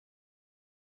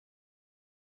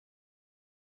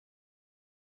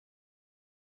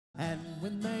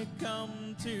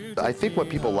I think what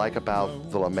people like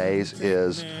about the LeMays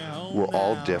is we're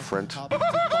all different.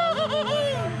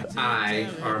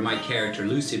 Or my character,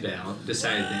 Lucy Bell,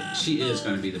 decided that she is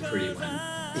going to be the pretty one.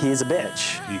 He's a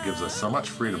bitch. He gives us so much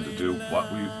freedom to do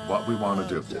what we want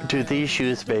to do. Do these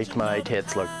shoes make my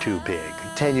tits look too big?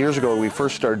 10 years ago, when we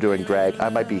first started doing drag, I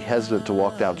might be hesitant to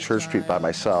walk down Church Street by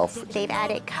myself. They've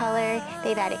added color,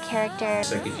 they've added character.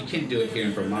 It's like, if you can't do it here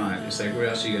in Vermont, it's like, where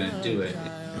else are you going to do it?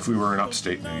 If we were in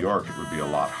upstate New York, it would be a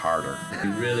lot harder.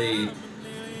 You really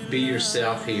be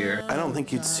yourself here. I don't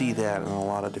think you'd see that in a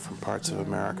lot of different parts of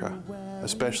America,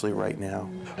 especially right now.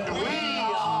 We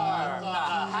are the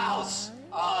House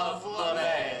of